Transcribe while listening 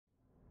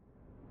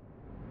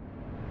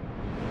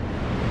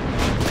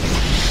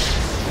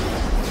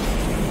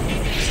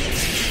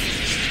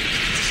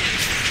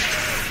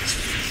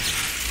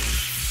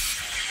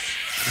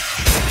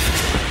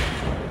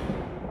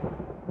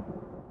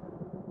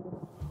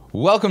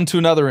Welcome to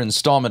another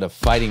installment of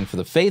Fighting for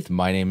the Faith.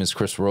 My name is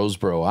Chris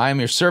Roseborough. I am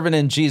your servant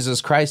in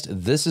Jesus Christ.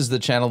 This is the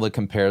channel that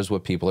compares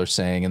what people are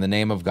saying in the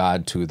name of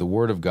God to the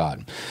Word of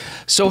God.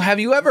 So have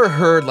you ever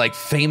heard like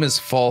famous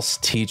false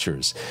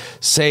teachers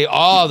say,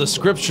 the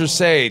scriptures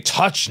say,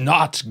 touch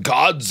not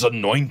God's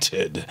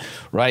anointed,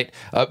 right?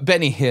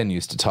 Benny Hinn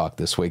used to talk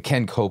this way,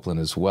 Ken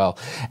Copeland as well.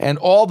 And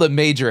all the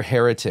major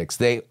heretics,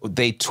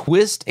 they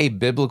twist a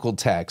biblical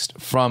text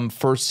from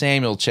 1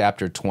 Samuel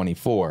chapter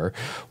 24,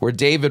 where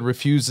David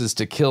refuses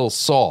to kill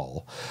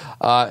Saul,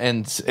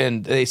 and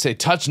they say,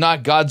 touch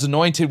not God's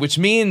anointed, which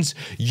means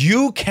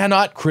you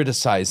cannot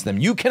criticize them.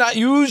 You cannot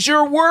use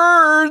your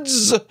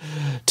words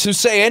to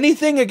say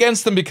anything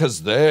against them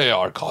because they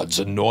are God's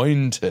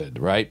anointed,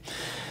 right?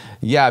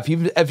 Yeah, if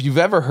you've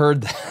ever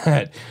heard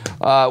that,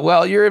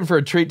 well, you're in for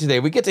a treat today.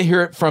 We get to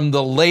hear it from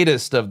the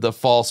latest of the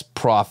false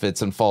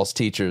prophets and false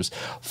teachers,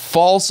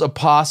 false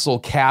apostle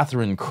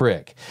Catherine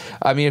Crick.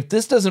 I mean, if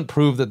this doesn't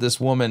prove that this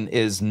woman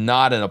is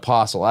not an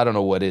apostle, I don't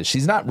know what is.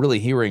 She's not really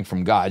hearing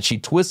from God. She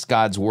twists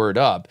God's word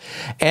up.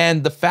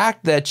 And the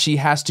fact that she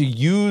has to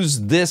use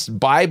this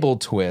Bible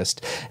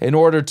twist in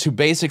order to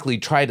basically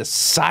try to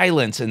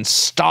silence and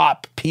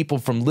stop people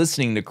from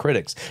listening to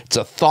critics. It's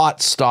a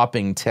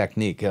thought-stopping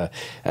technique.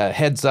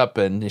 Heads up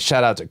and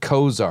shout out to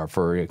Kozar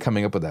for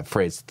coming up with that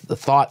phrase, the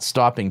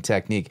thought-stopping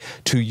technique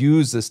to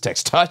use this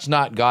text, touch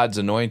not God's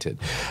anointed.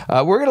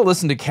 We're going to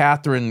listen to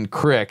Catherine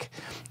Crick,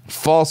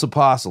 false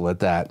apostle at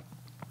that,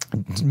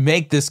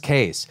 make this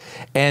case.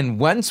 And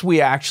once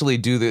we actually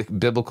do the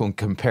biblical and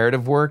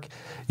comparative work,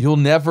 you'll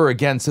never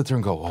again sit there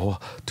and go,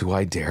 do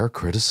I dare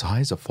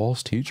criticize a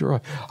false teacher?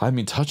 I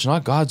mean, touch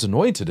not God's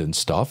anointed and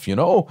stuff, you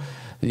know?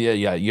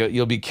 Yeah,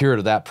 you'll be cured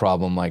of that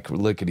problem like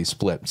lickety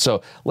split.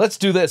 So let's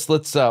do this.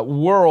 Let's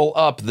whirl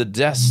up the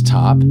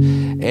desktop.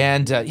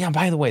 And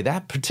by the way,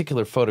 that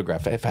particular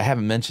photograph, if I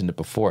haven't mentioned it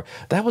before,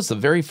 that was the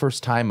very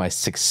first time I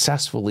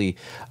successfully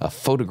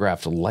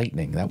photographed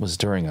lightning. That was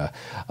during a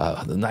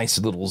nice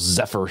little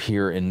zephyr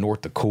here in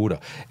North Dakota.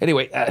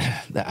 Anyway,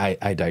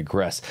 I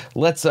digress.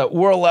 Let's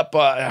whirl up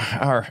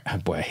our,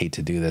 boy, I hate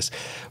to do this.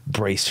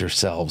 Brace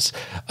yourselves.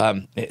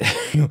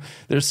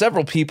 There's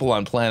several people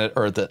on planet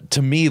Earth that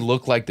to me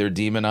look like they're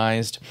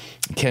demonized.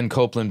 Ken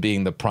Copeland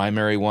being the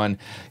primary one.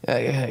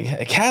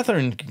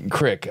 Catherine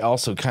Crick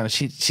also kind of,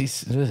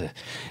 she's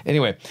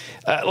anyway,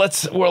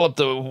 let's whirl up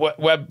the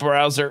web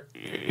browser.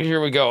 Here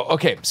we go.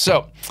 Okay,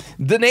 so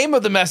the name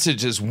of the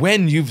message is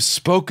When You've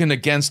Spoken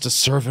Against a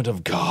Servant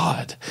of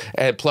God,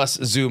 plus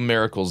Zoom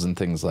miracles and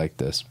things like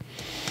this.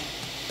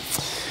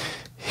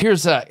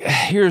 Here's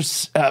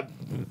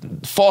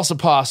false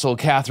apostle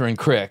Catherine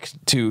Crick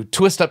to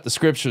twist up the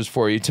scriptures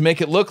for you to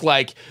make it look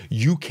like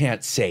you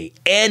can't say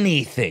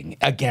anything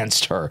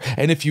against her.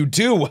 And if you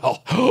do,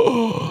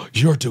 well,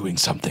 you're doing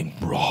something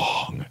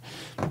wrong.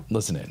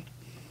 Listen in.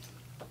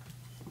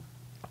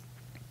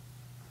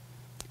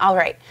 All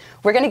right,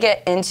 we're going to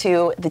get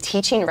into the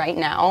teaching right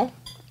now.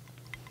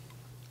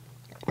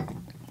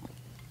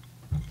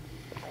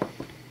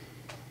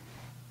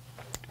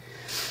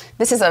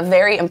 This is a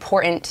very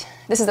important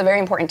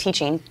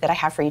teaching that I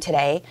have for you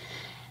today.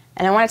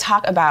 And I want to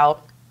talk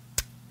about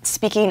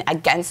speaking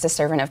against a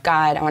servant of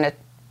God. I want to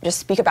just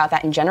speak about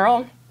that in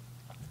general.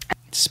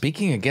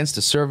 Speaking against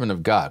a servant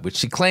of God, which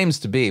she claims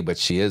to be, but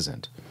she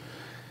isn't.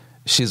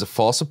 She's a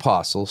false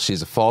apostle.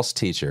 She's a false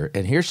teacher.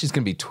 And here she's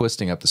going to be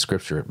twisting up the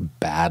scripture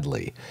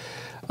badly.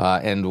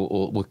 And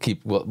we'll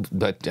keep,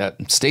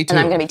 stay tuned. And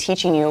I'm going to be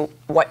teaching you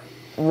what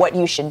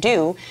you should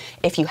do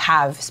if you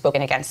have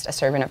spoken against a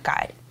servant of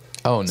God.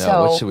 Oh, no.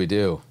 So, what should we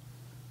do?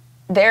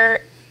 There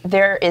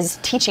is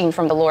teaching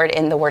from the Lord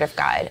in the Word of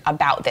God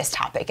about this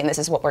topic, and this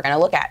is what we're going to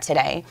look at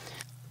today.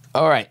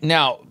 All right.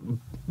 Now,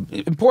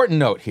 important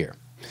note here.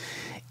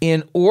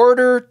 In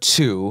order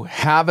to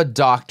have a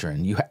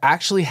doctrine, you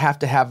actually have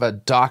to have a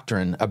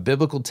doctrine, a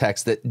biblical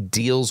text that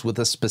deals with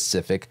a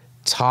specific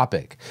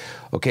topic.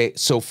 Okay,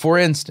 so for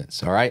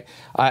instance, all right,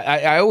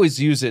 I always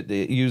use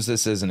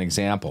this as an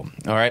example.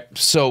 All right,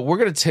 so we're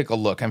going to take a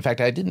look. In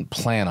fact, I didn't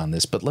plan on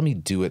this, but let me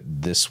do it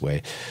this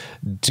way.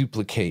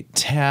 Duplicate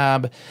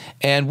tab,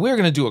 and we're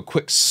going to do a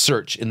quick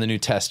search in the New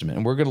Testament,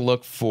 and we're going to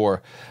look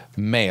for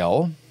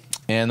male.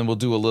 And then we'll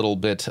do a little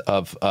bit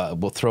of,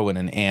 we'll throw in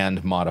an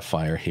and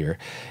modifier here,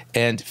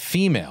 and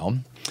female.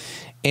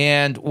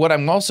 And what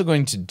I'm also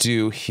going to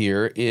do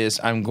here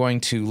is I'm going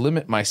to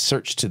limit my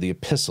search to the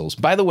epistles.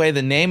 By the way,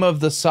 the name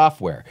of the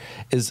software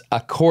is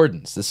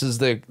Accordance. This is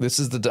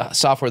the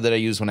software that I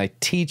use when I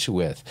teach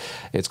with.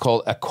 It's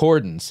called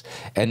Accordance,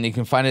 and you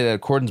can find it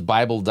at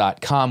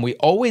accordancebible.com. We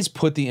always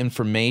put the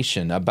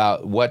information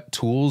about what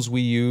tools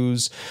we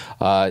use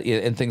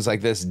and things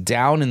like this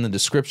down in the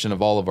description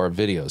of all of our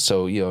videos.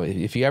 So, you know,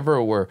 if you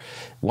ever were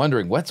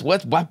wondering what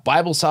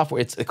Bible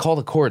software, it's called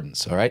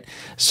Accordance, all right?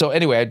 So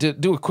anyway, I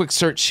do a quick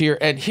search here,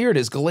 and here it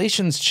is,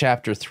 Galatians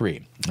chapter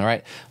 3. All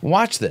right,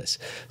 watch this.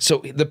 So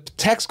the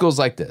text goes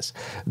like this.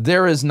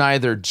 There is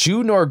neither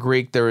Jew nor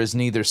Greek, there is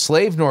neither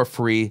slave nor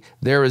free,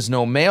 there is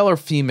no male or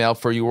female,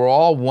 for you are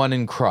all one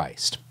in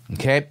Christ.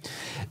 Okay?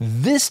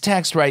 This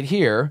text right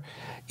here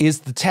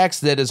is the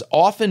text that is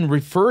often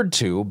referred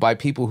to by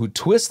people who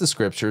twist the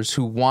scriptures,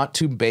 who want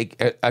to make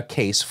a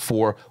case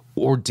for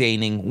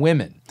ordaining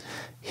women.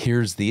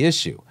 Here's the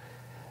issue.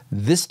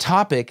 This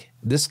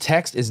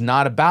text is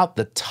not about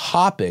the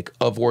topic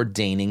of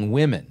ordaining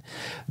women.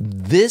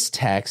 This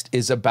text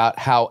is about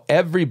how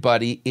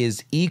everybody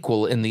is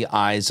equal in the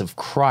eyes of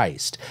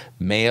Christ.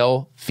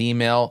 Male,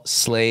 female,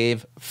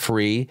 slave,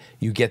 free.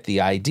 You get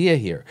the idea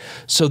here.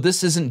 So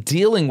this isn't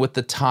dealing with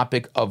the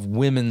topic of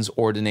women's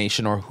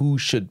ordination or who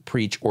should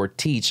preach or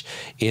teach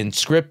in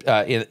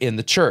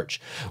the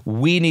church.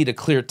 We need a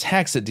clear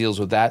text that deals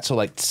with that. So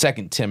like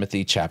 2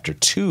 Timothy chapter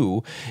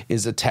 2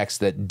 is a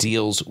text that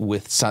deals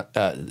with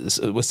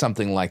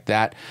something like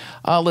that.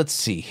 Let's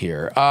see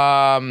here.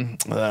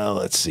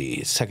 Let's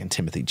see. 2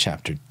 Timothy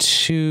chapter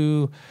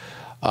 2.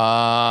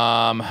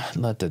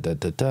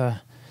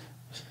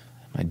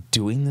 Am I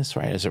doing this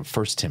right? Is it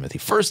 1 Timothy?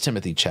 1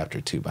 Timothy chapter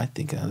 2. I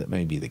think that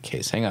may be the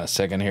case. Hang on a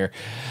second here.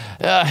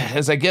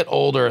 As I get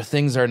older,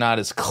 things are not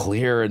as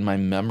clear in my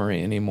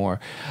memory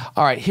anymore.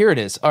 All right, here it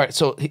is. All right,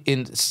 so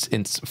in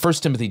 1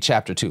 Timothy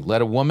chapter 2,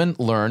 let a woman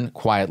learn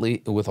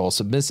quietly with all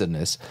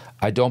submissiveness.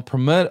 I don't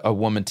permit a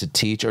woman to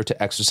teach or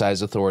to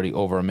exercise authority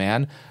over a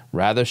man.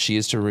 Rather, she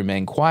is to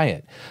remain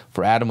quiet.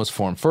 For Adam was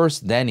formed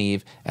first, then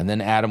Eve, and then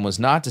Adam was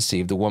not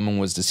deceived. The woman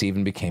was deceived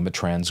and became a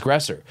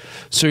transgressor.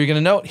 So you're going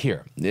to note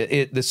here,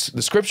 the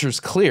scripture is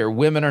clear.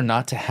 Women are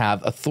not to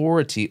have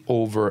authority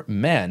over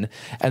men.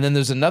 And then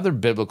there's another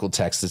biblical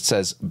text that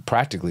says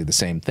practically the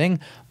same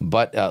thing,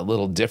 but a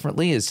little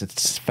differently.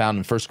 It's found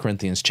in 1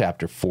 Corinthians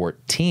chapter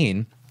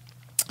 14.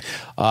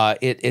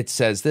 It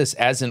says this,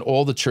 as in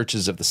all the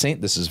churches of the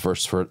saints, this is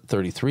verse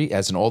 33,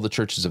 as in all the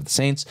churches of the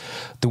saints,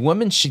 the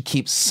women should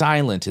keep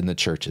silent in the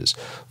churches,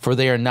 for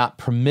they are not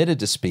permitted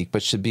to speak,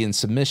 but should be in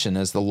submission,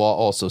 as the law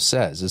also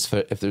says.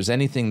 If there's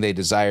anything they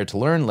desire to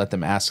learn, let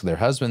them ask their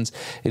husbands.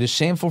 It is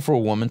shameful for a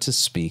woman to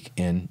speak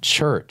in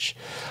church.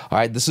 All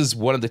right, this is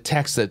one of the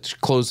texts that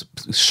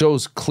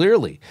shows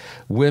clearly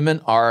women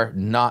are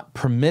not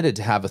permitted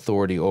to have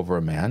authority over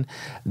a man.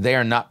 They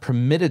are not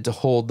permitted to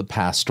hold the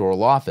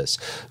pastoral office.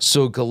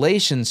 So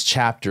Galatians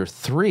chapter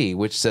 3,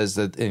 which says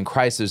that in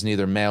Christ there's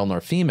neither male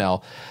nor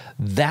female,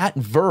 that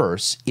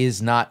verse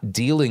is not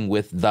dealing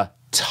with the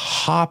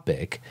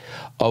topic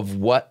of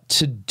what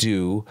to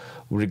do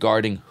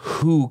regarding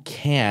who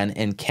can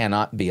and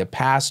cannot be a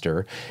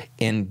pastor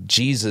in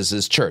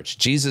Jesus' church.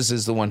 Jesus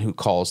is the one who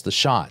calls the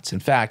shots. In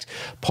fact,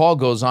 Paul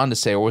goes on to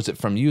say, or was it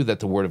from you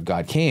that the word of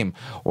God came,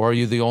 or are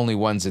you the only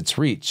ones it's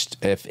reached?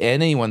 If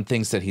anyone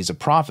thinks that he's a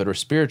prophet or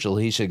spiritual,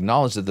 he should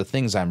acknowledge that the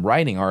things I'm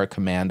writing are a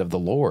command of the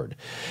Lord.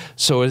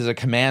 So it is a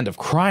command of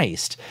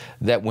Christ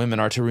that women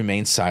are to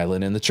remain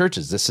silent in the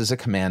churches. This is a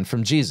command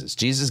from Jesus.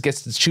 Jesus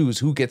gets to choose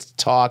who gets to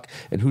talk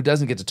and who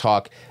doesn't get to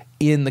talk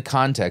in the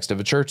context of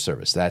a church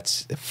service.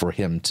 That's for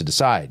him to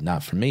decide,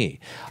 not for me.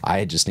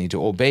 I just need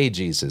to obey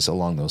Jesus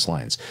along those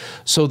lines.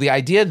 So the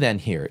idea then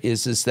here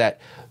is that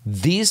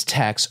these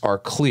texts are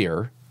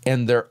clear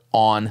and they're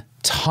on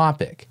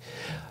topic.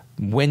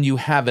 When you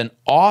have an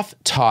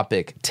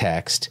off-topic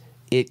text,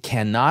 it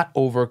cannot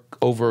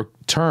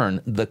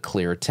overturn the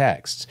clear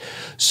text.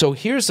 So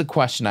here's the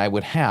question I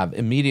would have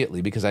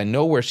immediately, because I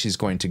know where she's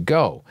going to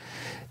go.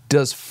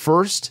 Does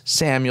 1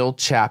 Samuel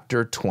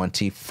chapter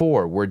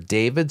 24, where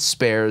David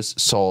spares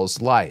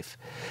Saul's life,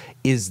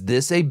 is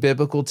this a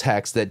biblical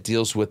text that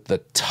deals with the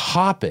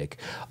topic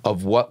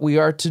of what we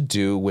are to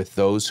do with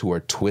those who are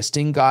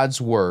twisting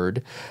God's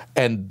word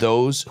and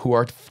those who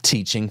are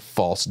teaching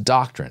false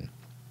doctrine?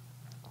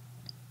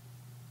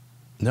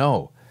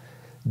 No.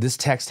 This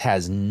text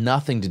has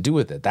nothing to do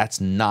with it.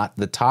 That's not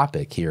the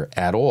topic here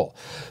at all.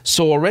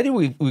 So already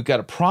we've got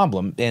a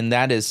problem, and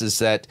that is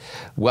that,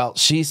 well,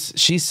 she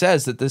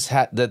says that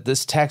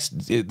this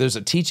text, there's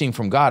a teaching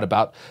from God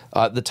about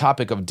the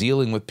topic of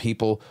dealing with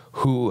people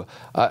who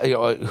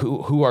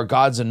are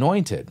God's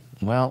anointed.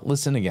 Well,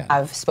 listen again.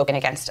 I've spoken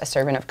against a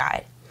servant of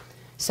God.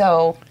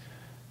 So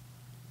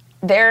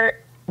there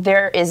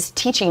is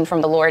teaching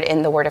from the Lord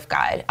in the Word of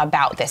God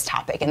about this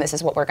topic, and this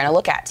is what we're going to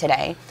look at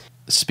today.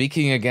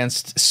 Speaking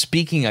against a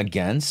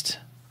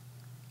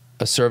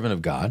servant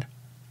of God,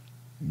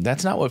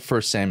 that's not what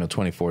 1 Samuel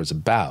 24 is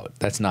about.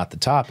 That's not the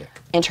topic.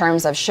 In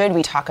terms of should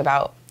we talk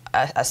about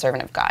a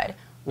servant of God?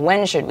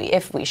 When should we,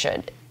 if we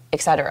should,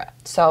 etc.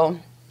 So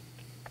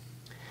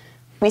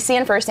we see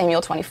in 1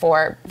 Samuel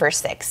 24, verse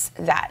 6,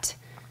 that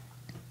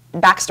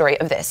backstory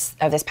of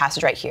this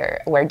passage right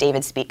here, where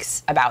David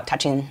speaks about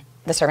touching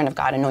the servant of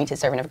God, anointed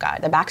servant of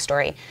God. The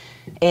backstory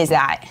is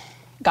that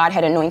God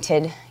had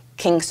anointed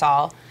King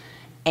Saul,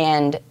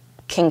 and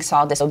King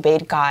Saul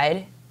disobeyed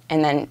God,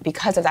 and then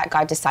because of that,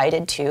 God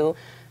decided to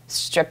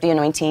strip the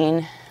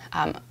anointing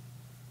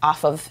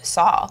off of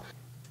Saul.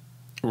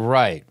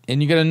 Right.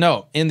 And you got to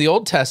know, in the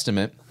Old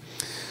Testament,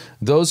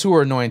 those who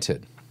were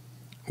anointed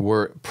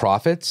were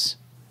prophets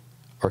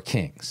or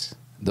kings.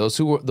 Those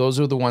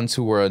are the ones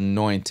who were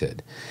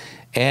anointed.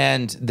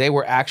 And they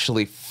were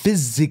actually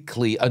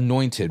physically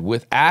anointed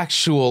with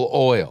actual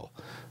oil.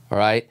 All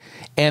right.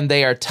 And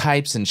they are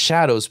types and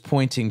shadows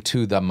pointing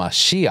to the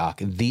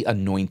Mashiach, the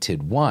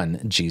anointed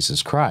one,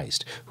 Jesus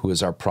Christ, who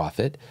is our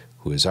prophet,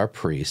 who is our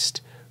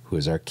priest, who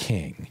is our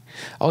king.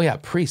 Oh, yeah,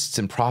 priests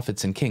and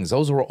prophets and kings.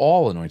 Those were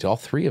all anointed, all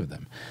three of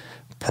them.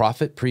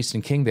 Prophet, priest,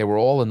 and king, they were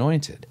all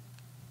anointed.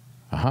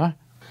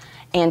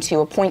 And to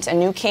appoint a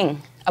new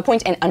king,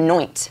 appoint and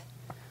anoint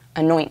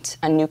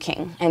a new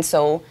king. And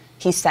so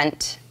he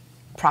sent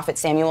Prophet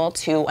Samuel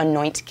to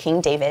anoint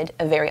King David,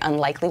 a very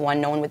unlikely one.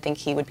 No one would think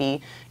he would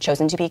be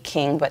chosen to be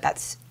king, but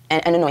that's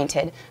and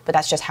anointed. But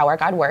that's just how our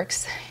God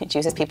works. He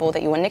chooses people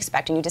that you wouldn't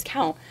expect, and you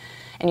discount,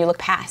 and you look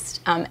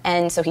past.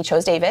 And so he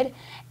chose David,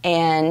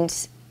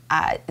 and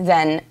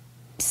then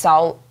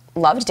Saul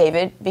loved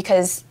David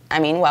because,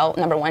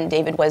 number one,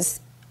 David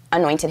was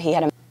anointed. He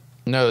had a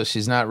No,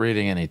 she's not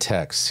reading any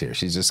texts here.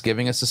 She's just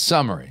giving us a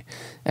summary.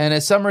 And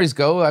as summaries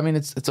go,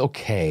 it's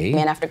okay.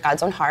 man after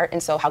God's own heart,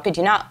 and so how could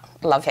you not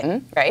love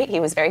him, right? He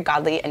was very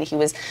godly, and he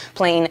was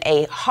playing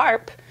a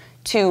harp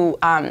to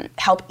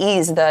help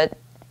ease the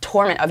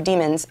torment of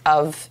demons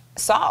of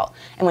Saul.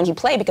 And when he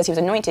played, because he was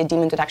anointed,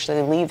 demons would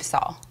actually leave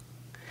Saul.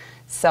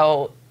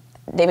 So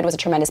David was a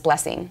tremendous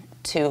blessing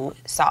to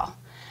Saul.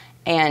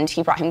 And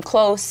he brought him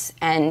close,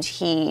 and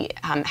he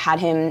had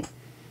him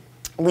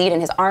lead in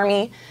his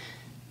army.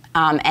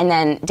 And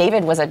then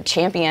David was a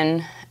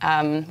champion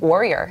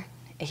warrior.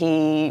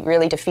 He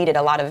really defeated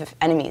a lot of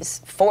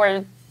enemies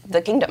for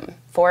the kingdom,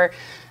 for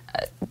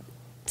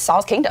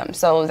Saul's kingdom.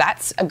 So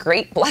that's a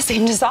great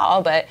blessing to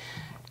Saul, but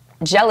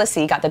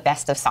jealousy got the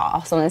best of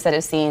Saul. So instead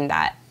of seeing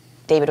that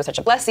David was such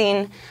a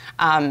blessing,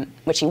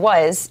 which he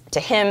was to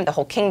him, the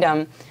whole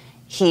kingdom,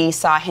 he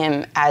saw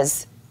him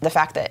as the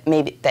fact that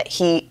maybe that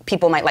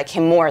people might like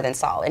him more than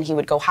Saul, and he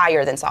would go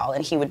higher than Saul,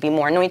 and he would be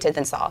more anointed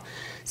than Saul.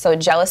 So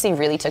jealousy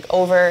really took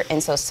over,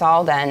 and so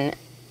Saul then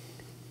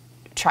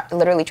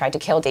literally tried to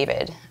kill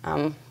David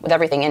with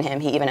everything in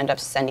him. He even ended up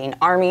sending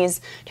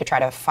armies to try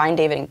to find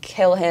David and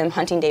kill him,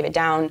 hunting David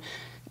down.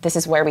 This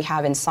is where we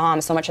have in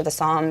Psalms, so much of the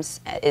Psalms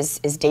is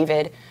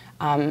David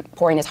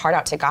pouring his heart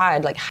out to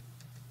God.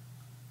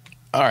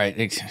 All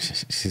right,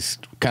 she's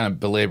kind of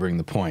belaboring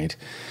the point,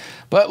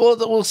 but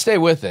we'll stay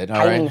with it.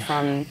 All right.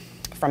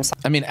 From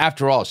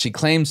after all, she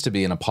claims to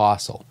be an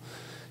apostle,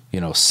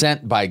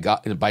 sent by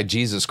God, by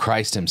Jesus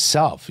Christ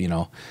himself.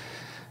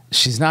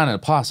 She's not an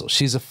apostle.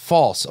 She's a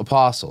false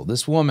apostle.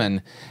 This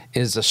woman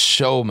is a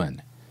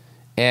showman,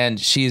 and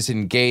she's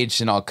engaged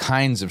in all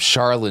kinds of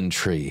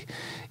charlatanry,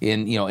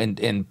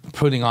 in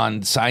putting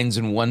on signs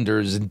and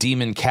wonders and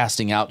demon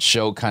casting out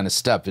show kind of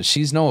stuff. But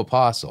she's no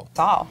apostle.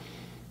 Saul.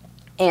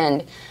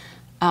 And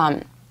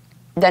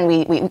then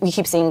we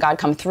keep seeing God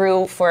come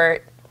through for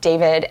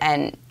David,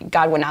 and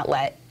God would not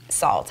let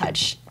Saul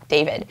touch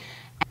David.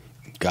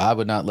 God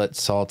would not let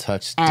Saul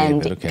touch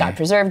and David. Okay. God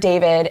preserved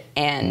David,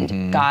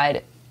 and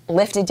God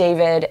lifted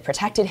David,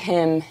 protected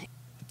him.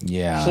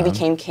 Yeah. He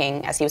became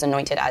king as he was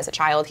anointed as a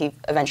child. He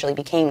eventually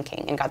became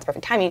king in God's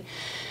perfect timing.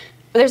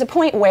 But there's a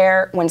point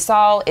where when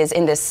Saul is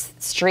in this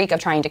streak of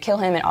trying to kill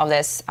him and all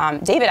this,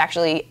 David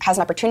actually has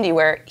an opportunity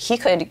where he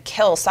could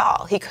kill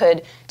Saul. He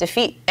could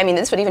defeat,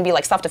 this would even be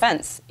like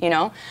self-defense,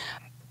 All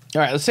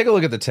right, let's take a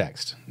look at the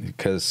text,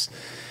 because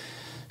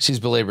she's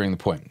belaboring the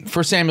point.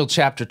 1 Samuel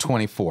chapter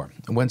 24.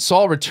 When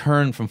Saul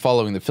returned from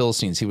following the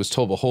Philistines, he was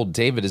told, "Behold,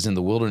 David is in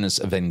the wilderness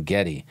of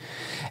En-Gedi."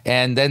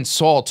 And then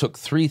Saul took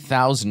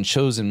 3,000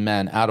 chosen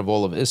men out of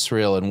all of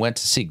Israel and went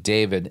to seek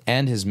David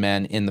and his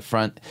men in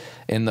front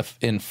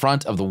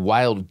of the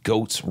wild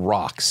goats'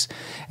 rocks.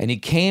 And he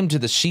came to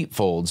the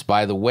sheepfolds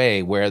by the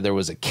way where there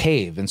was a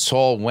cave, and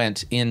Saul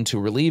went in to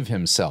relieve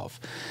himself.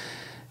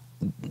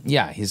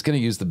 Yeah, he's going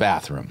to use the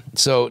bathroom.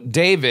 So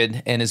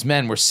David and his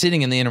men were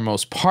sitting in the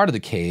innermost part of the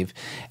cave,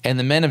 and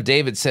the men of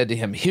David said to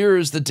him, "Here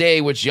is the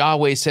day which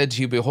Yahweh said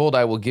to you, Behold,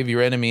 I will give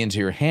your enemy into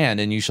your hand,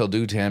 and you shall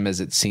do to him as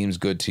it seems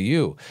good to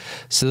you."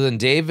 So then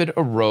David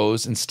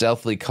arose and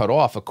stealthily cut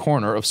off a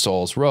corner of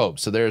Saul's robe.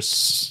 So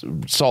there's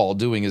Saul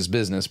doing his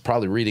business,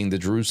 probably reading the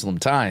Jerusalem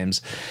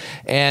Times,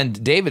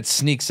 and David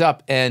sneaks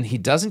up, and he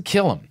doesn't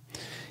kill him.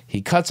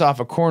 He cuts off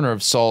a corner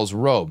of Saul's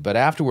robe, but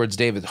afterwards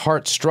David's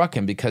heart struck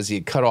him because he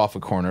had cut off a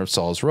corner of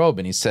Saul's robe,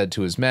 and he said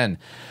to his men,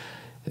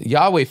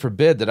 "Yahweh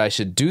forbid that I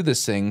should do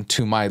this thing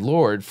to my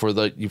Lord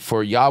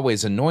for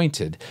Yahweh's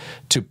anointed,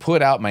 to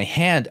put out my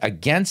hand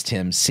against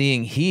him,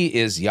 seeing he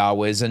is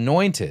Yahweh's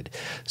anointed."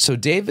 So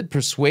David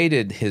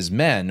persuaded his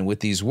men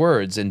with these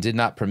words and did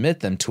not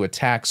permit them to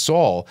attack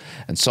Saul.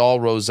 And Saul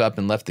rose up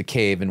and left the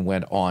cave and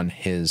went on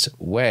his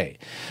way.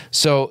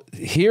 So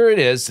here it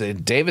is.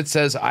 David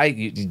says,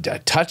 I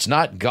touch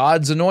not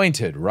God's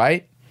anointed,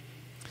 right?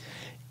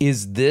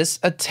 Is this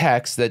a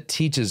text that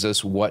teaches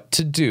us what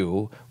to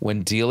do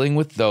when dealing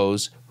with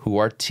those who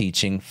are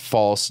teaching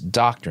false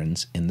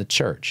doctrines in the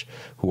church,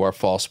 who are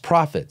false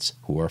prophets,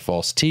 who are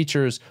false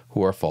teachers,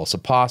 who are false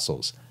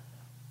apostles?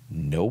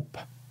 Nope,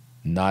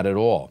 not at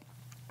all.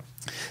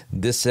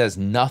 This has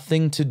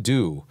nothing to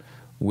do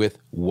with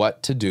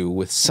what to do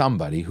with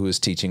somebody who is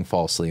teaching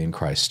falsely in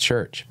Christ's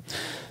church.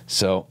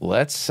 So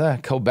let's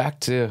go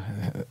back to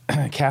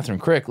Catherine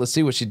Crick. Let's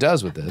see what she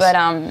does with this.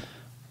 But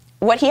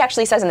what he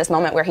actually says in this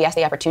moment where he has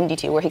the opportunity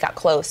to, where he got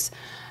close,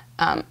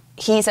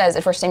 he says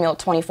in 1 Samuel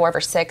 24,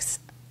 verse 6,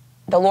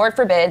 "The Lord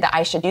forbid that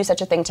I should do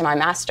such a thing to my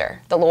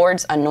master, the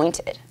Lord's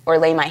anointed, or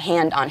lay my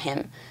hand on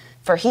him,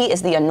 for he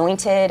is the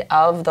anointed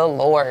of the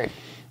Lord."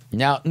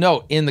 Now,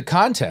 no, in the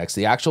context,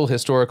 the actual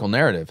historical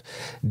narrative,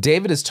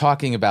 David is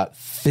talking about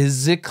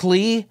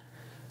physically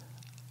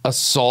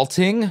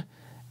assaulting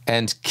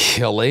and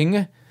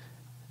killing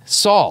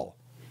Saul.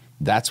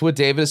 That's what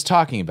David is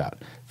talking about.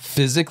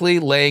 Physically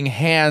laying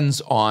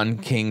hands on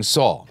King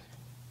Saul.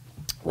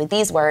 With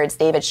these words,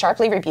 David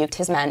sharply rebuked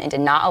his men and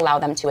did not allow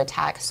them to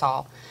attack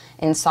Saul.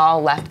 And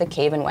Saul left the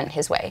cave and went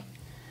his way.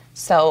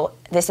 So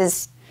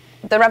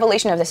the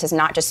revelation of this is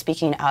not just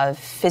speaking of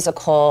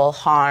physical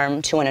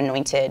harm to an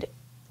anointed.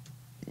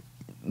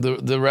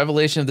 The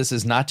revelation of this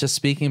is not just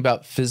speaking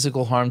about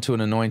physical harm to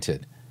an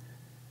anointed.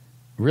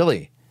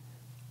 Really?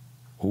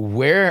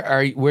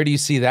 Where do you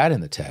see that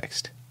in the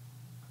text?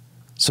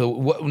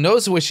 So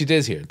notice what she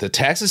did here. The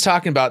text is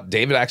talking about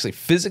David actually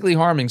physically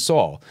harming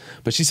Saul,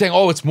 but she's saying,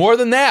 oh, it's more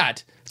than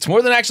that. It's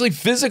more than actually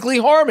physically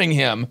harming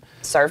him.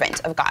 Servant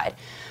of God.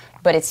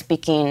 But it's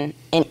speaking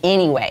in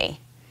any way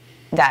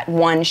that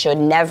one should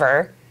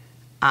never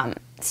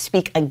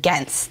speak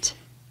against,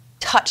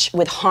 touch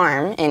with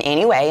harm in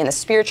any way, in the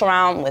spiritual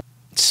realm.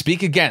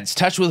 Speak against,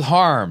 touch with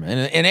harm in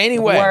any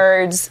way.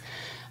 Words.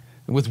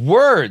 With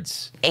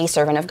words. A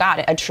servant of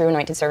God, a true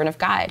anointed servant of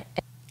God.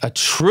 A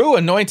true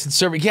anointed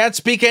servant. You can't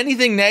speak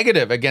anything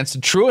negative against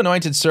a true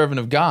anointed servant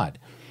of God.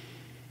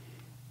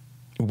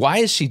 Why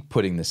is she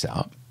putting this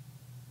out?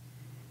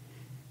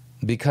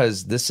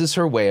 Because this is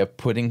her way of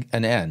putting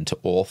an end to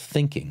all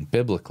thinking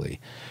biblically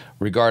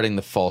regarding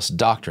the false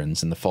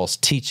doctrines and the false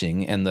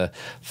teaching and the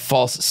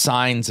false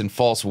signs and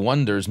false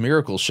wonders,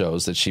 miracle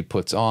shows that she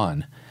puts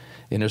on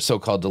in her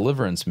so-called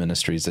deliverance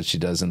ministries that she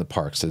does in the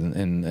parks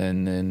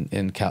in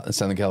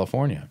Southern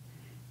California.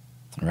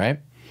 Right?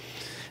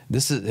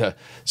 This is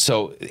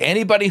so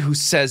anybody who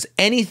says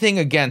anything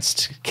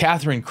against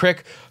Catherine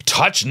Crick,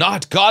 touch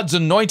not God's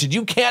anointed.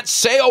 You can't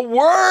say a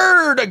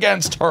word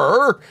against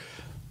her.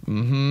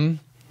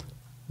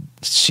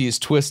 She is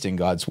twisting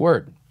God's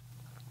word,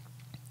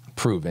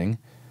 proving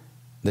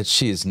that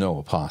she is no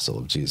apostle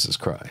of Jesus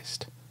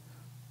Christ.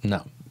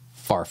 No,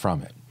 far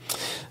from it.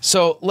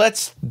 So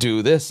let's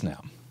do this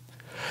now.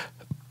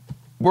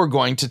 We're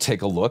going to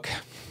take a look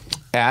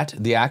at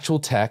the actual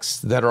texts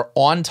that are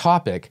on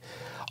topic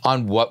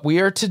on what we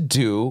are to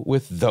do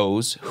with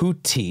those who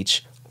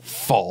teach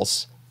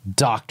false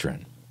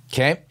doctrine.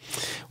 Okay?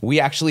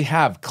 We actually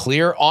have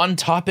clear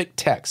on-topic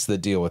texts that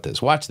deal with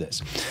this. Watch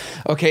this.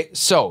 Okay,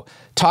 so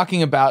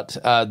talking about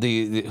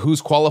who's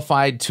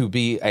qualified to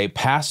be a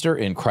pastor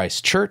in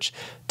Christ's church,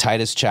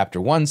 Titus chapter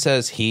 1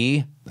 says,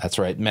 he, that's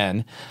right,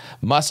 men,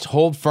 must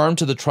hold firm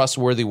to the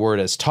trustworthy word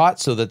as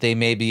taught so that they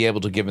may be able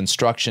to give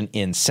instruction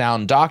in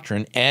sound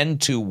doctrine and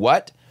to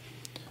what?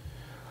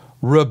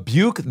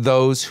 Rebuke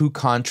those who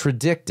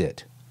contradict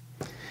it.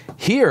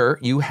 Here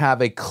you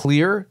have a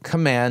clear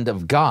command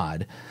of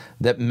God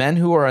that men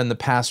who are in the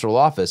pastoral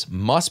office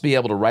must be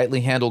able to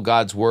rightly handle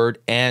God's word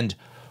and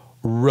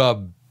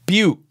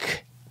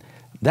rebuke.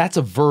 That's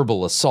a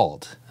verbal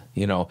assault,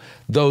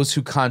 those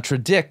who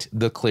contradict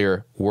the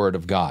clear word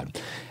of God.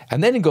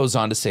 And then it goes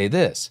on to say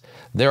this,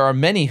 there are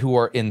many who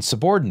are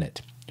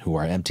insubordinate, who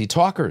are empty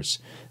talkers,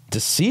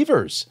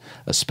 deceivers,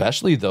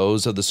 especially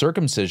those of the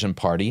circumcision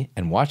party,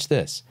 and watch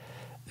this,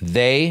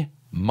 they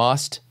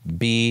must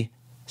be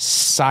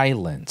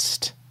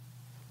silenced.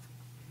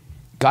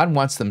 God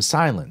wants them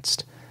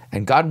silenced.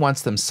 And God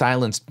wants them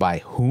silenced by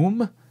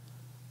whom?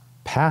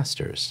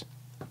 Pastors.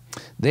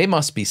 They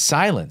must be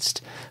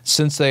silenced,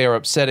 since they are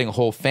upsetting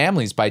whole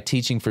families by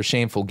teaching for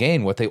shameful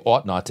gain what they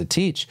ought not to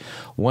teach.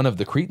 One of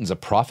the Cretans, a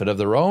prophet of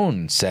their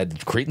own,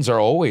 said, Cretans are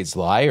always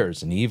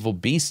liars and evil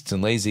beasts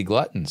and lazy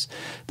gluttons.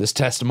 This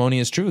testimony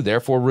is true,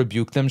 therefore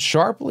rebuke them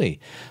sharply,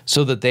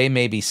 so that they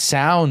may be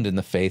sound in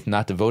the faith,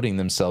 not devoting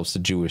themselves to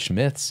Jewish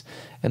myths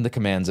and the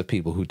commands of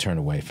people who turn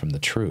away from the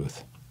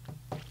truth.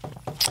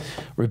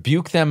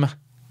 Rebuke them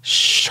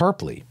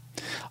sharply.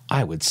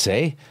 I would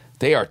say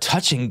they are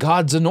touching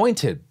God's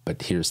anointed.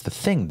 But here's the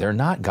thing. They're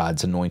not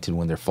God's anointed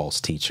when they're false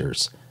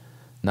teachers.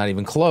 Not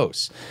even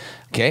close.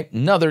 Okay,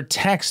 another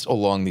text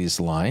along these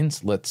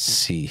lines. Let's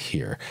see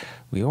here.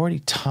 We already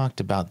talked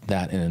about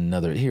that in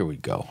another. Here we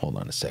go. Hold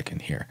on a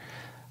second here.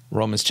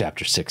 Romans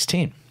chapter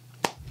 16.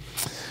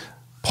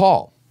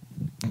 Paul,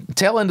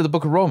 tail end of the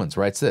book of Romans,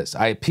 writes this.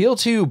 I appeal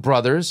to you,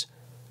 brothers,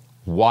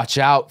 watch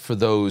out for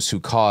those who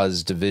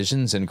cause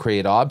divisions and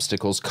create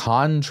obstacles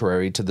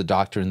contrary to the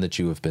doctrine that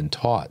you have been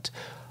taught.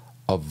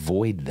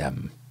 Avoid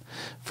them.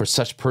 For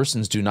such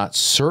persons do not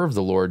serve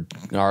the Lord,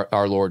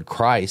 our Lord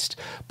Christ,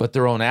 but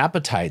their own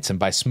appetites, and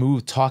by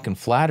smooth talk and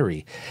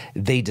flattery,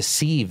 they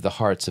deceive the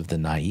hearts of the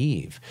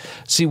naive.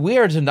 See,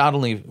 we're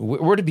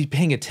to be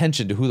paying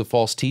attention to who the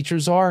false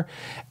teachers are,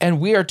 and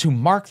we are to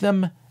mark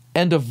them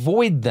and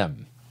avoid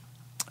them.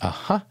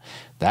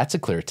 That's a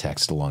clear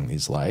text along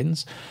these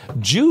lines.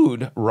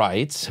 Jude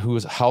writes, who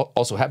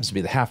also happens to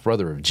be the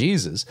half-brother of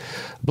Jesus,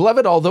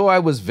 "Beloved, although I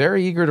was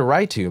very eager to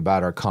write to you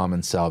about our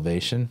common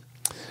salvation,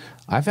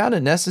 I found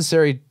it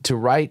necessary to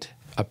write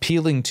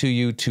appealing to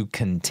you to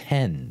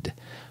contend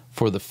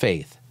for the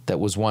faith that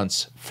was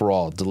once for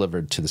all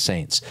delivered to the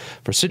saints.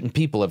 For certain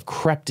people have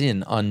crept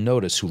in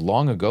unnoticed who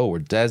long ago were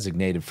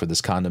designated for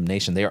this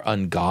condemnation. They are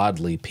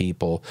ungodly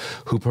people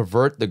who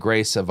pervert the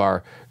grace of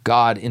our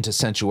God into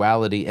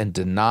sensuality and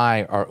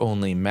deny our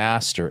only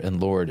Master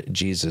and Lord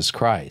Jesus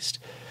Christ."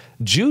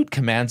 Jude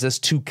commands us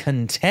to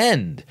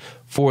contend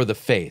for the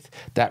faith.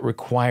 That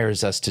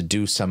requires us to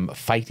do some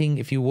fighting,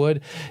 if you would.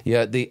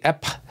 Yeah, the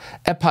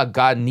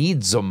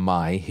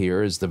epagonizomai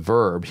here is the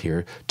verb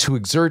here, to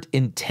exert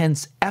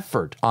intense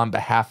effort on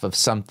behalf of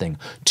something,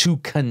 to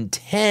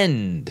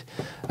contend.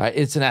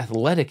 It's an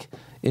athletic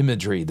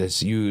imagery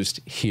that's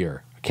used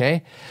here.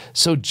 Okay,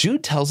 so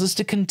Jude tells us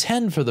to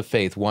contend for the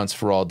faith once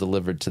for all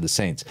delivered to the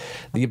saints.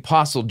 The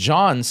Apostle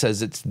John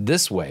says it's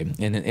this way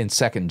in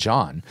 2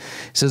 John.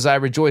 He says, "I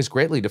rejoice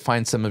greatly to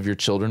find some of your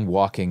children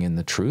walking in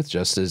the truth,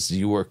 just as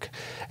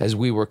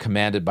we were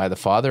commanded by the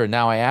Father. And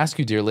now I ask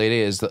you, dear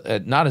lady,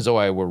 not as though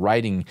I were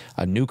writing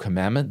a new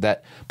commandment,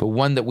 but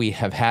one that we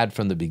have had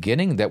from the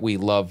beginning, that we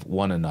love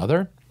one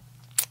another.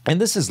 And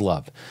this is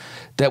love,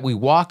 that we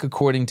walk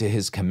according to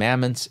his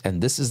commandments,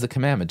 and this is the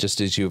commandment,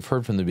 just as you have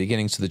heard from the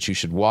beginning, so that you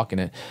should walk in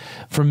it.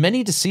 For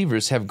many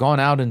deceivers have gone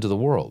out into the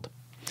world,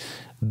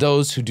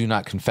 those who do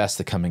not confess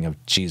the coming of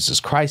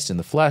Jesus Christ in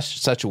the flesh.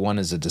 Such a one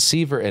is a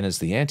deceiver and is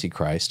the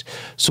Antichrist.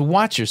 So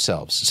watch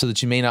yourselves, so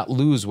that you may not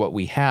lose what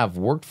we have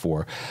worked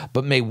for,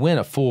 but may win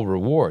a full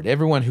reward.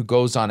 Everyone who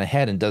goes on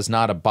ahead and does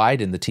not abide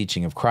in the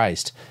teaching of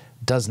Christ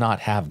does not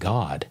have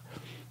God."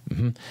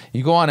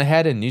 You go on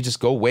ahead and you just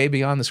go way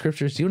beyond the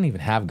scriptures, you don't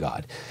even have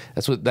God.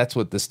 That's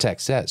what this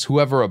text says.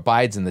 Whoever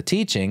abides in the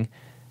teaching,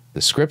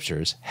 the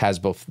scriptures, has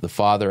both the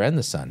Father and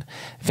the Son.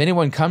 If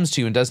anyone comes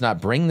to you and does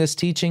not bring this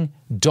teaching,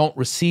 don't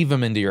receive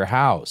him into your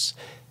house.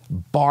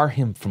 Bar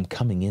him from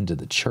coming into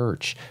the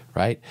church,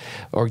 right?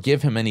 Or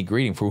give him any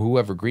greeting, for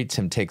whoever greets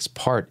him takes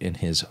part in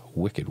his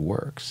wicked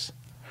works.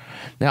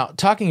 Now,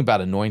 talking about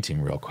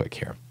anointing real quick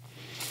here.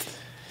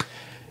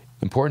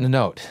 Important to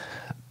note,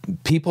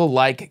 people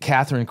like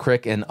Catherine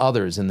Crick and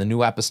others in the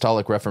New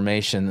Apostolic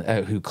Reformation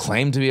who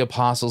claim to be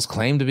apostles,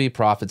 claim to be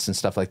prophets and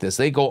stuff like this,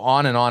 they go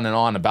on and on and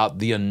on about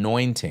the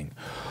anointing.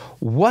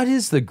 What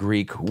is the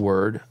Greek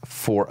word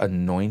for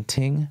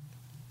anointing?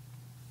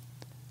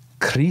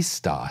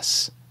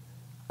 Christos,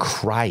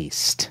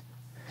 Christ.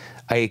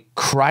 A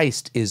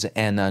Christ is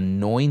an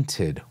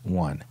anointed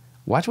one.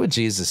 Watch what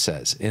Jesus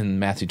says in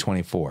Matthew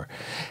 24.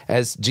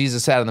 As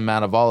Jesus sat on the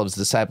Mount of Olives,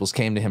 the disciples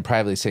came to him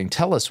privately, saying,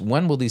 "Tell us,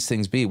 when will these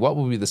things be? What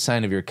will be the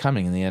sign of your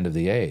coming in the end of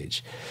the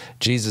age?"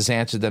 Jesus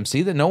answered them,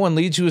 "See that no one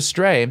leads you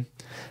astray.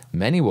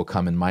 Many will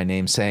come in my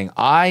name, saying,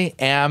 'I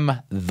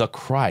am the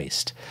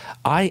Christ.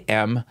 I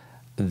am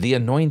the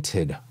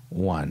anointed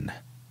one.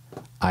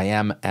 I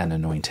am an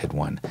anointed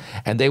one.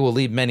 And they will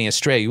lead many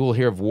astray. You will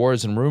hear of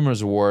wars and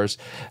rumors of wars,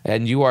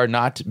 and you are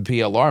not to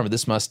be alarmed.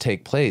 This must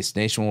take place.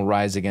 Nation will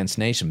rise against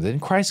nation." But then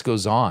Christ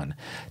goes on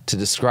to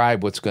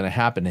describe what's going to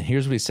happen. And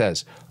here's what he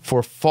says: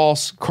 "For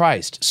false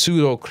Christ,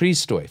 pseudo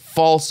Christoi,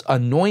 false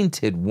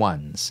anointed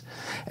ones,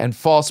 and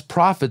false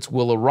prophets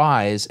will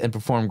arise and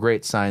perform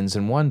great signs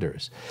and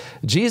wonders."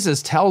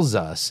 Jesus tells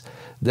us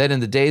that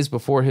in the days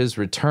before his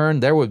return,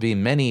 there would be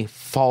many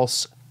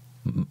false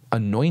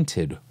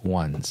anointed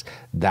ones.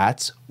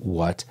 That's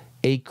what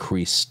a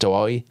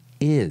Christoi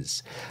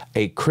is.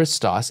 A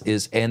Christos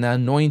is an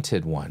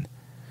anointed one.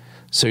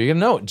 So you're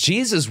going to know,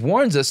 Jesus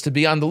warns us to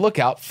be on the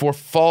lookout for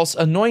false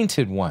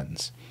anointed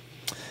ones.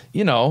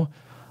 You know,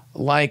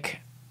 like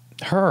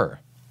her.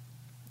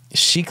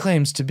 She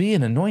claims to be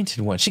an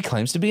anointed one. She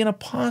claims to be an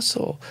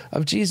apostle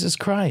of Jesus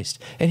Christ.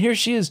 And here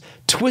she is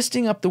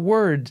twisting up the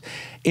word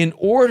in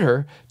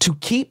order to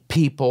keep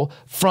people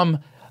from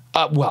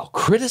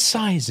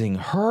criticizing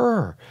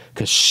her,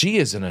 because she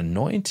is an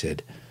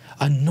anointed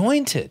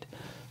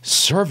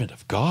servant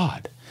of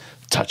God.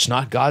 Touch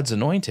not God's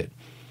anointed.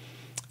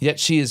 Yet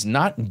she is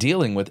not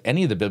dealing with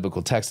any of the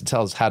biblical texts that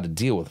tell us how to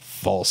deal with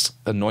false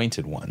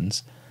anointed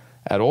ones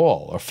at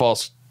all, or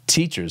false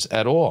teachers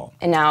at all.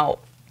 And now,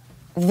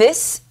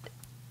 this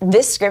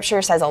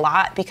scripture says a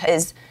lot,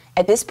 because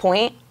at this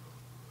point,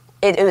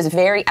 it was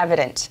very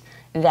evident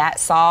that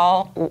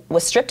Saul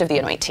was stripped of the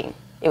anointing.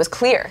 It was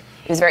clear.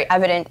 It was very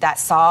evident that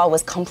Saul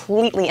was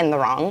completely in the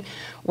wrong,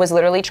 was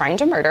literally trying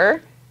to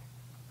murder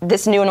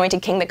this new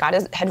anointed king that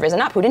God had risen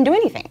up, who didn't do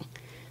anything.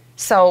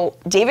 So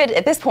David,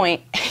 at this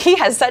point, he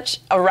has such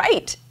a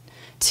right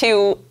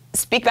to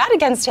speak bad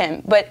against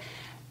him, but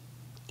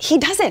he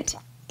doesn't.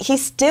 He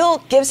still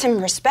gives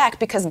him respect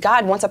because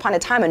God, once upon a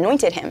time,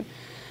 anointed him.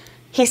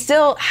 He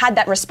still had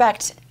that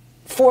respect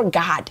for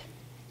God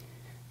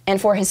and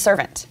for his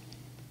servant.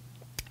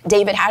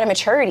 David had a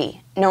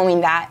maturity,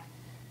 knowing that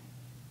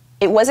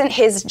it wasn't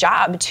his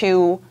job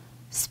to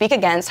speak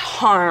against,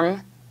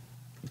 harm.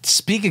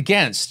 Speak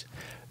against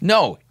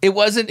No, it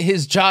wasn't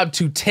his job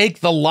to take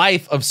the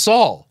life of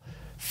Saul,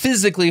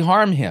 physically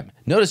harm him.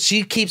 Notice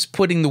she keeps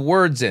putting the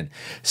words in,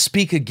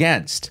 speak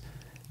against.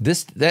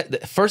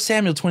 That 1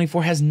 Samuel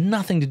 24 has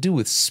nothing to do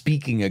with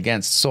speaking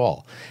against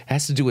Saul. It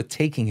has to do with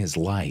taking his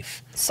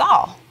life.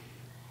 Saul,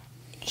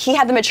 he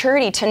had the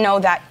maturity to know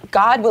that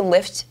God would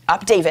lift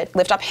up David,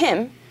 lift up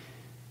him,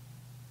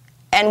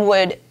 and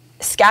would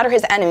scatter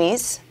his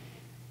enemies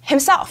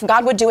himself.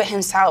 God would do it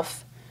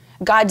himself.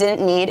 God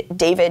didn't need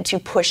David to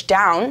push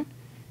down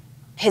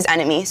his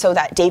enemy so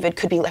that David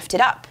could be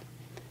lifted up.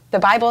 The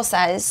Bible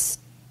says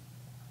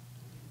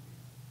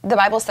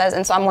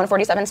in Psalm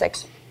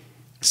 147:6.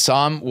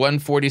 Psalm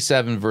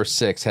 147 verse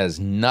 6 has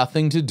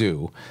nothing to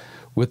do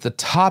with the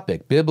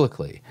topic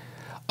biblically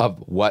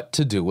of what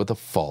to do with a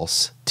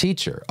false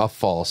teacher, a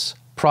false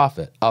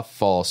prophet, a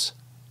false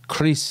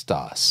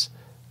Christos,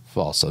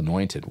 false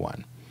anointed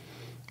one.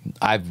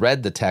 I've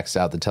read the text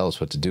out that tell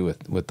us what to do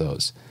with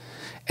those.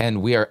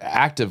 And we are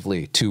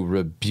actively to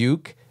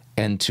rebuke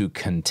and to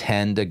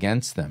contend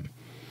against them.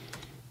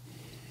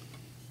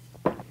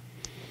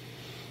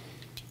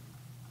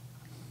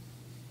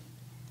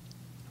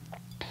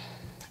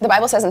 The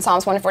Bible says in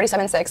Psalms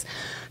 147:6,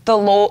 the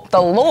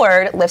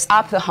Lord lifts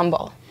up the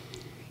humble.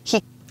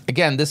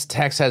 Again, this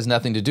text has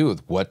nothing to do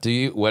with what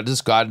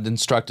does God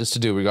instruct us to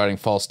do regarding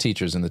false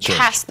teachers in the church?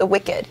 Cast the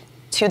wicked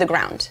to the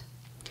ground.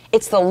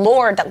 It's the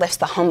Lord that lifts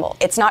the humble.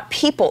 It's not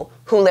people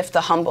who lift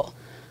the humble.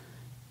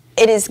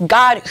 It is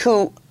God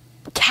who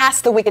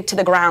casts the wicked to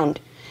the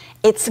ground.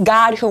 It's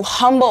God who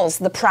humbles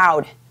the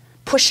proud,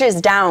 pushes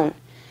down,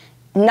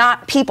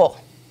 not people.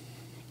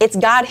 It's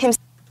God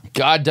himself.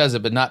 God does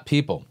it, but not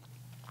people.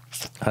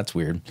 That's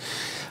weird.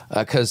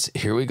 Because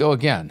here we go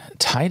again.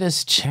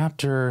 Titus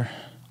chapter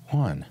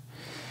 1.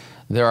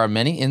 There are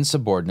many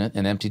insubordinate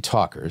and empty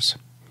talkers,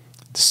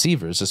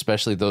 deceivers,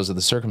 especially those of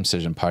the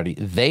circumcision party.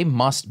 They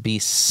must be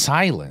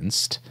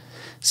silenced,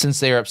 since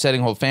they are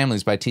upsetting whole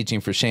families by teaching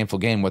for shameful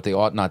gain what they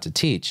ought not to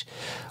teach.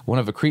 One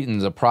of the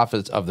Cretans, a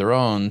prophet of their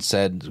own,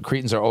 said,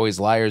 Cretans are always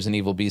liars and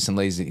evil beasts and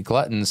lazy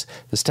gluttons.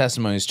 This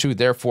testimony is true.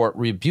 Therefore,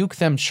 rebuke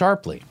them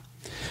sharply.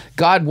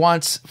 God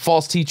wants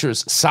false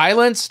teachers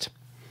silenced,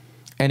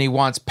 and he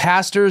wants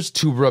pastors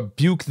to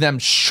rebuke them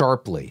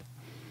sharply.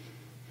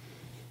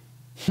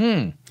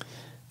 Isn't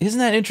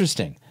that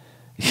interesting?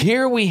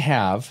 Here we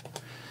have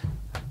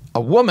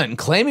a woman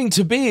claiming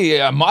to be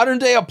a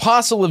modern-day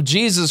apostle of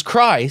Jesus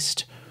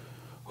Christ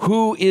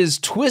who is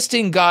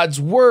twisting God's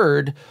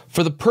word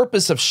for the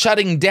purpose of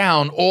shutting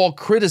down all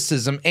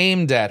criticism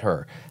aimed at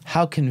her.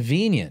 How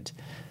convenient.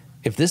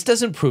 If this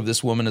doesn't prove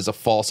this woman is a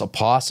false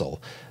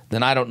apostle,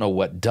 then I don't know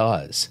what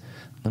does.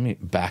 Let me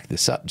back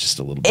this up just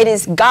a little bit. It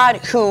is God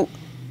who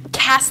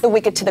casts the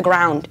wicked to the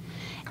ground.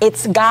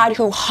 It's God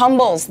who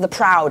humbles the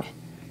proud,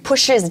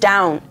 pushes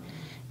down,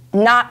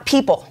 not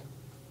people.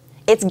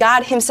 It's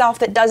God himself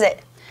that does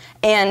it.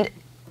 And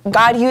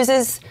God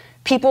uses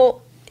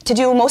people to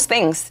do most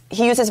things.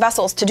 He uses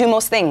vessels to do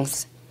most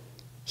things.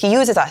 He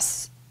uses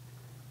us.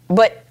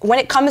 But when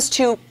it comes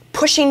to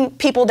pushing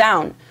people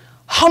down,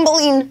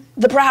 humbling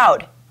the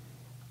proud,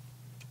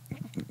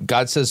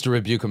 God says to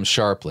rebuke them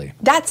sharply.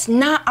 that's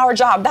not our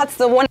job. That's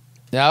the one.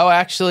 No,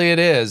 actually it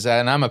is.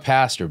 And I'm a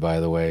pastor, by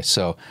the way.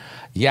 So,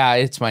 yeah,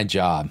 it's my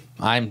job.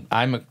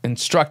 I'm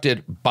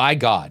instructed by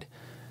God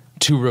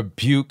to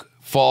rebuke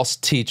false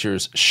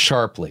teachers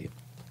sharply,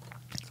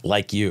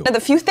 like you. The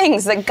few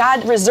things that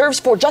God reserves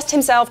for just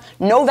himself,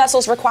 no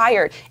vessels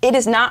required. It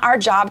is not our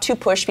job to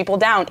push people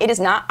down. It is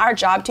not our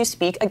job to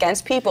speak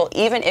against people,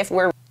 even if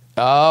we're...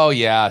 Oh,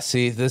 yeah.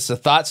 See, this is a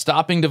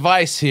thought-stopping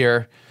device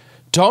here.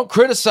 Don't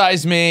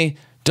criticize me.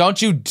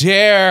 Don't you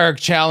dare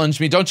challenge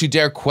me. Don't you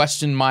dare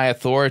question my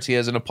authority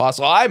as an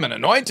apostle. I'm an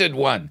anointed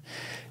one.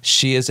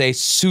 She is a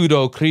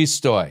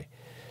pseudo-Christoi.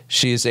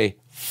 She is a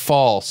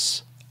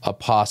false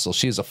apostle.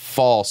 She is a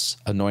false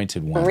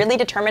anointed one. really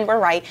determined we're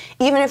right.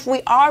 Even if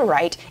we are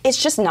right,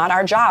 it's just not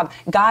our job.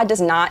 God does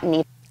not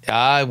need...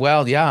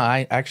 Well,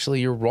 yeah,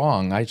 actually, you're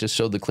wrong. I just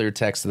showed the clear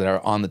texts that are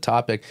on the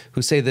topic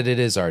who say that it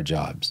is our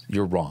jobs.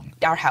 You're wrong.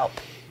 our help.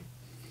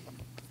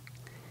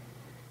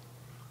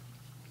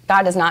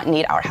 God does not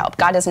need our help.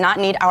 God does not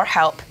need our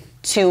help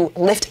to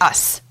lift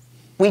us.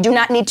 We do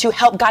not need to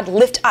help God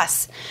lift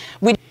us.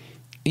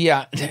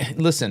 Yeah,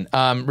 listen,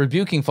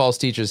 rebuking false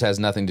teachers has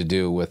nothing to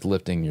do with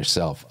lifting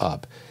yourself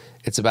up.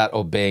 It's about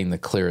obeying the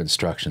clear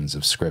instructions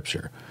of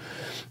Scripture.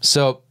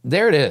 So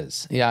there it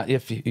is. Yeah,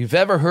 if you've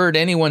ever heard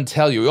anyone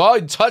tell you, oh,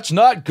 touch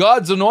not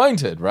God's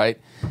anointed, right?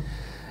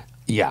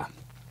 Yeah,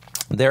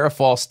 they're a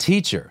false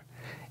teacher.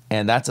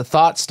 And that's a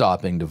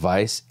thought-stopping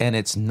device, and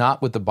it's not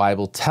what the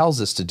Bible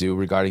tells us to do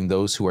regarding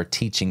those who are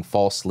teaching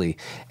falsely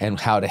and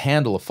how to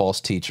handle a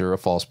false teacher, a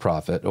false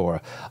prophet,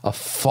 or a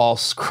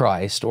false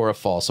Christ, or a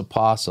false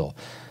apostle.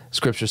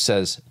 Scripture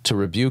says to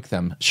rebuke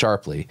them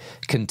sharply,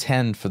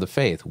 contend for the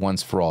faith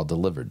once for all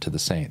delivered to the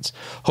saints.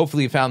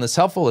 Hopefully you found this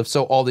helpful. If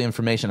so, all the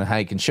information on how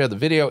you can share the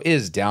video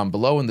is down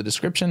below in the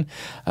description.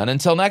 And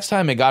until next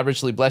time, may God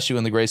richly bless you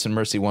in the grace and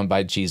mercy won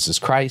by Jesus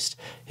Christ,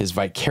 his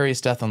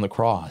vicarious death on the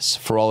cross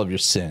for all of your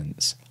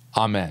sins.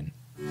 Amen.